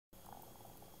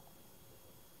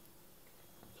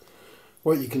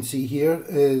What you can see here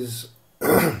is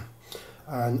an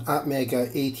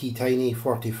ATmega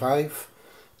ATtiny45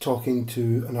 talking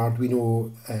to an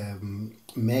Arduino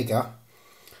Mega.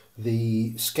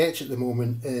 The sketch at the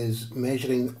moment is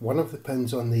measuring one of the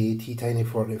pins on the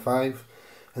ATtiny45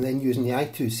 and then using the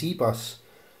I2C bus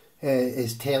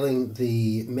is telling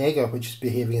the Mega, which is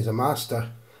behaving as a master,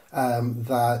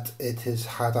 that it has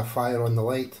had a fire on the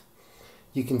light.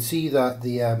 You can see that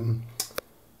the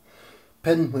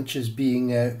pin which is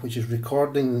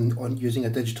recording on using a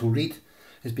digital read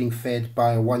is being fed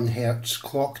by a 1 Hz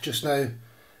clock just now,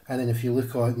 and then if you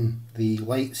look on the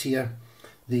lights here,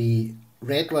 the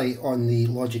red light on the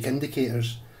logic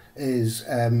indicators is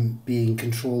being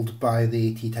controlled by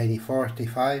the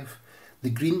ATtiny45. The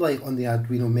green light on the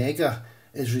Arduino Mega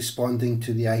is responding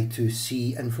to the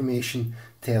I2C information,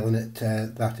 telling it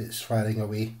that it's firing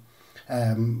away.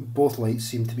 Both lights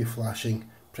seem to be flashing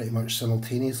pretty much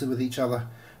simultaneously with each other,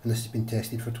 and this has been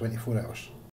tested for 24 hours.